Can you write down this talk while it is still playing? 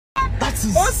That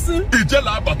is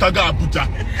Ijela Bataga Abuja.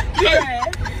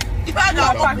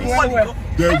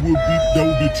 There will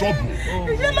be trouble.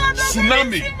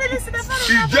 Tsunami.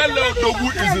 Ijela Dogu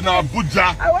is in Abuja.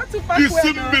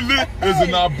 Isimbili is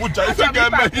in Abuja. If you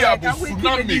get me here,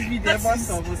 tsunami.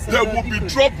 There will be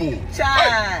trouble.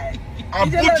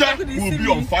 Abuja will be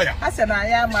on fire.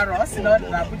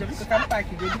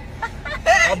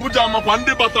 Abuja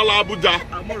makwande batala Abuja.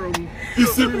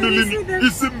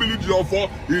 Isimbili jofo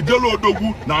Ijela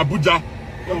Dogu na Abuja.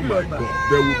 Oh my God,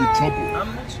 there will be trouble.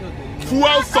 I'm not sure they know.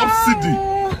 Fuel subsidy,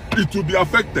 it will be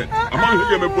affected. I'm not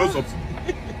going to get a fuel subsidy.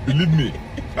 Believe me.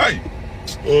 Hey,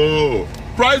 oh,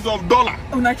 price of dollar,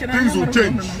 things will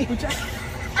change.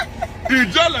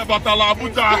 Ijele batala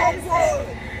Abuja.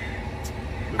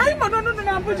 No,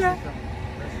 Abuja.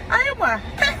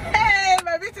 Hey,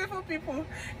 my beautiful people.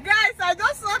 Guys, I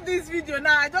just saw this video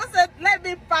now. I just said, let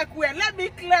me pack where, let me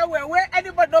clear where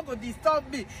anybody don't go disturb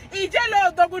me.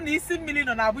 Ijele Odogu ni $1 million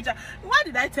on Abuja. What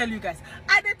did I tell you guys?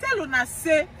 I did tell you na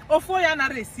say, Ofoya na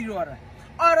resiriora.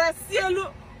 Ora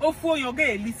sielu Ofoyo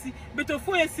ge elisi. But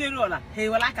Ofoya seriola. Hey,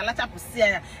 wala kalacha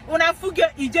pusia. Una fuge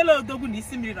Ijele Odogu ni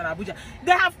 $1 million on Abuja.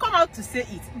 They have come out to say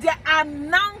it. They are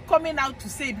now coming out to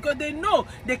say it because they know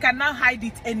they cannot hide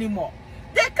it anymore.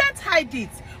 They can't hide it.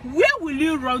 Where will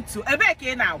you run to? You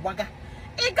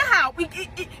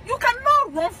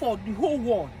cannot run for the whole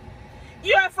world.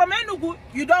 You are from Enugu,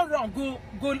 you don't run, go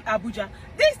Abuja.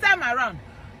 This time around,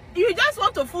 you just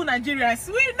want to fool Nigerians.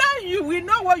 We know you, we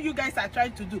know what you guys are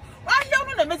trying to do.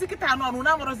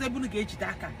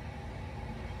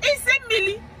 It's a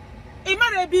milli.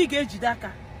 Imare big age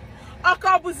daka.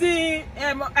 Okabuzi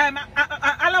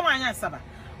alamanya saba.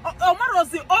 Omar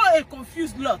was all a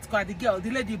confused lot called the girl,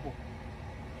 the lady boy.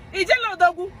 Ijele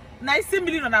Odogu na $1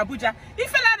 million on Abuja.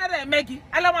 If you like Maggie,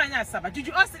 alamanya saba.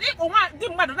 Judy Austin, Omar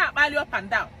didn't want to not buy up and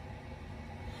down.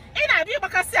 In a view,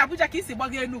 because Abuja kissy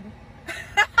buggy Enugu.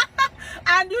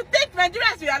 And you think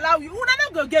Nigerians will allow you, you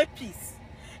not go get peace.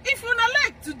 If you not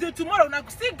like to do tomorrow, now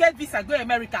still get visa, go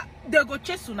America, they'll go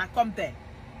chase you and come there.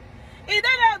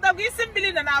 Ijele Odogu $1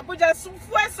 million on Abuja,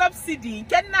 fuel subsidy,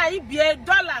 can now be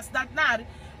dollars that now.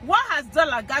 What has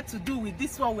dollar got to do with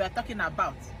this one we are talking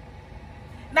about?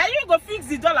 Now you go fix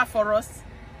the dollar for us.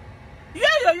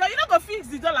 You're not gonna fix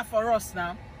the dollar for us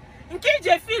now. In case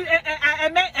you feel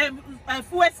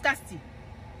fuel scarcity,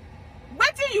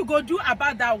 what do you go do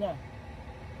about that one?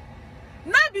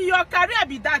 Not be your career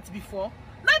be that before.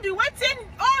 Not be waiting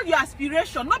all your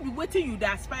aspiration. Not be waiting you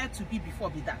to aspire to be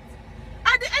before be that.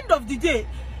 At the end of the day,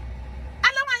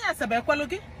 alamanya sabe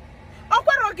kwaloge,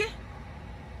 okwaroge.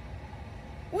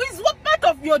 With what part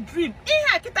of your dream?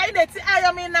 I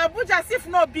am in Abuja as if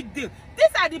no big deal.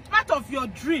 These are the part of your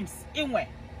dreams.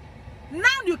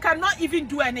 Now you cannot even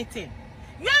do anything.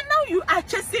 You are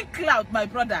chasing cloud, my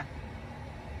brother.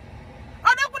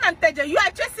 You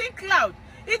are chasing cloud.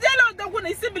 Ijele Odogu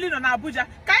is $1 million on Abuja.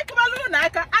 I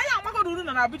am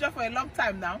on Abuja for a long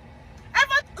time now.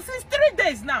 Ever since 3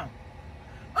 days now.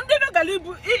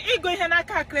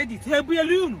 Credit.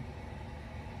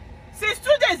 Since 2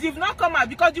 days you've not come out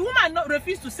because the woman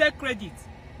refused to sell credit.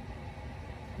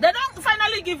 They don't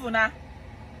finally give you now.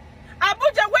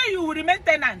 Abuja, where you will remain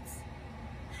tenant.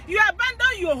 You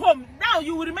abandon your home. Now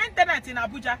you will remain tenant in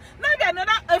Abuja. Now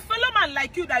a fellow man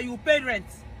like you that you pay rent.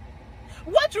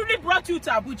 What really brought you to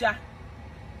Abuja?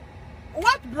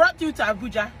 What brought you to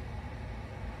Abuja?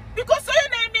 Because so your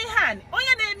name in hand, on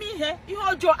your name in here, you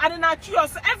hold your and not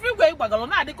yours everywhere you are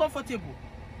not comfortable.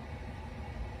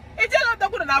 We go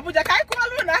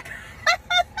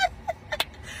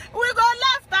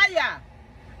laugh tire.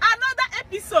 Another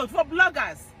episode for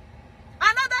bloggers.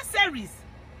 Another series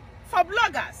for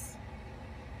bloggers.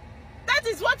 That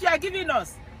is what you are giving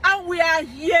us. And we are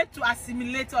here to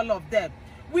assimilate all of them.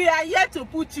 We are here to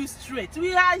put you straight.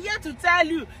 We are here to tell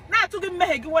you. Now to give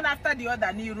me one after the other.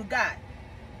 Niruga.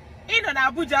 In on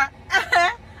Abuja.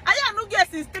 I am no guess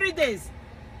since 3 days.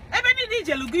 Ebeni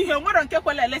DJ Lugi here. More than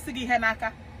Kekwale Lesigi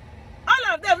Henaka. All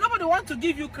of them, nobody wants to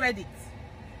give you credit.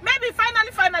 Maybe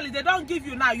finally, they don't give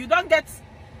you now. You don't get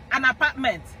an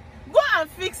apartment. Go and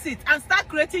fix it and start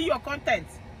creating your content.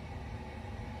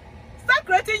 Start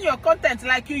creating your content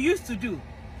like you used to do.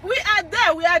 We are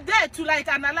there to like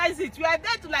analyze it. We are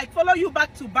there to like follow you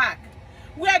back to back.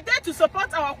 We are there to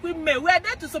support our wifemay. We are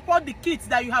there to support the kids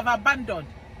that you have abandoned.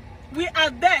 We are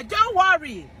there. Don't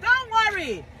worry. Don't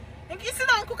worry. We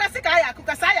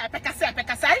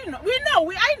know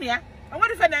we are here. And what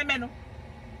if I know?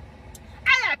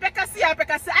 I got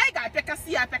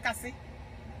Pekasi.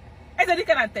 As a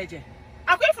little anteje.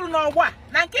 I go from no one.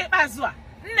 Nanke Bazua.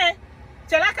 Ne.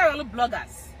 Chelaka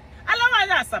bloggers.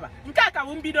 Alama Saba. Nkaka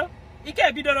Wumbido.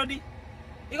 Ike Bidorodi.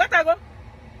 You got to go.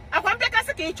 I want to pick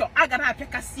a cake. I got to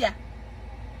pick a sia.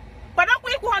 But I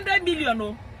quick 100 million.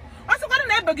 No. Also, got a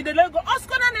neighbor, the logo. Also,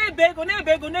 got a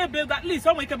neighbor, at least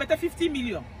one can better 50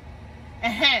 million.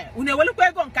 When you look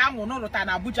where going come on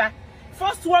Abuja.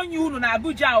 First one you on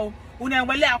Abuja, when I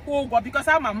will let because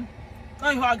I'm no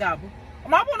Hagabu.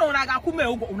 Mamma no Nagakume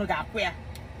Unoga.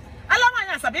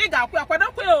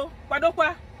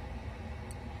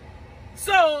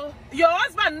 So your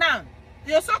husband now,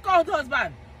 your so-called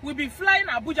husband, will be flying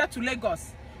Abuja to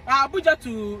Lagos or Abuja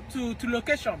to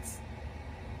locations.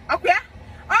 Okay?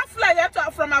 I'll fly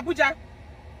from Abuja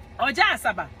or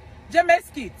Asaba, Jeme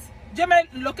skit, Jeme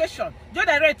location, just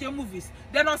direct your movies.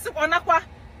 Then on Aqua,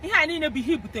 he had in a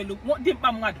behavior to look what did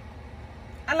Mamado.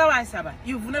 Allow Saba,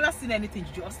 you've never seen anything,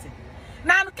 Judy Austin.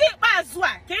 Now keep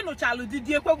Bazua, Kano Chalu did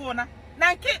the Equagona.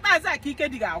 Now keep Baza Kike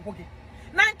Diga.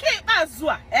 Now keep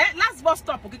Bazua, last bus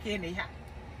stop, okay, now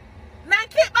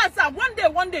keep Baza one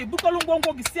day,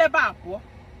 Bukolungo is Seba.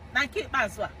 Now keep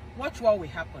Bazua, watch what will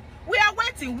happen. We are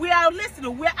waiting, we are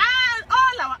listening, we are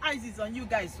all our eyes is on you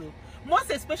guys, so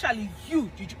most especially you,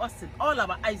 Judy Austin, all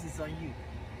our eyes is on you.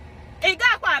 I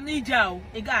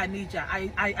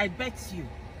bet you.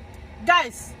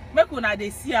 Guys, make una they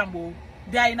see them.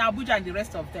 They are in Abuja and the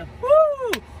rest of them.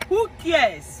 Who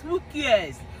cares? Who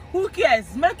cares? Who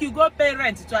cares? Make you go pay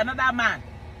rent to another man.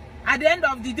 At the end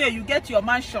of the day, you get your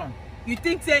mansion. You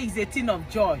think say it's a thing of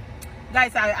joy.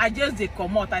 Guys, I just they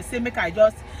come out. I say make I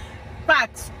just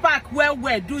pack well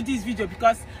do this video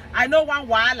because I know one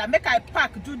while I make I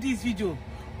pack do this video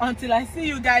until I see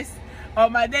you guys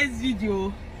on my next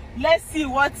video. Let's see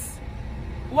what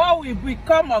will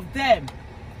become of them.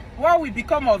 What will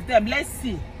become of them? Let's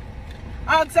see.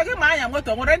 Let's see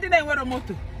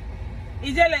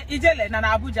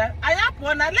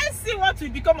what will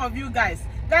become of you guys.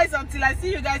 Guys, until I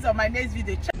see you guys on my next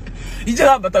video.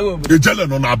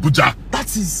 Ijele on Abuja.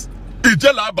 That is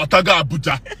Ijele Bataga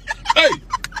Abuja. Hey.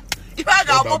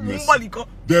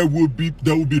 There will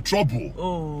be trouble.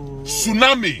 Oh.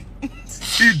 Tsunami.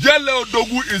 Ijele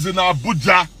Odogu is in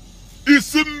Abuja.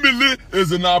 Isimili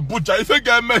is in Abuja. If you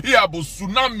get me here about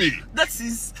tsunami, that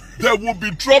is there will be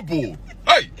trouble.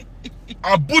 Hey,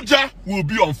 Abuja will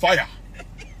be on fire.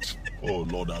 Oh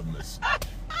Lord have mercy.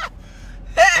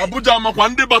 Hey. Abuja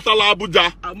makwande batala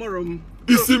Abuja. Amorum.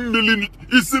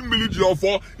 Isimili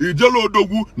jofo Ijele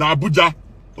Odogu na Abuja.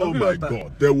 Oh my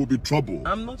God, there will be trouble.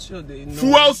 I'm not sure they know.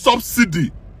 Fuel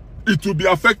subsidy, it will be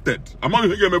affected. I'm not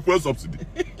going to get me fuel subsidy.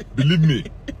 Believe me.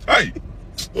 Hey.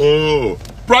 Oh,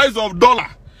 price of dollar,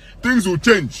 things will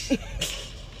change.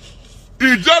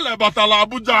 Ijele batala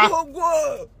Abuja.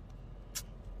 Go.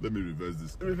 Let me reverse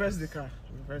this. Reverse the car.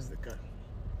 Reverse the car.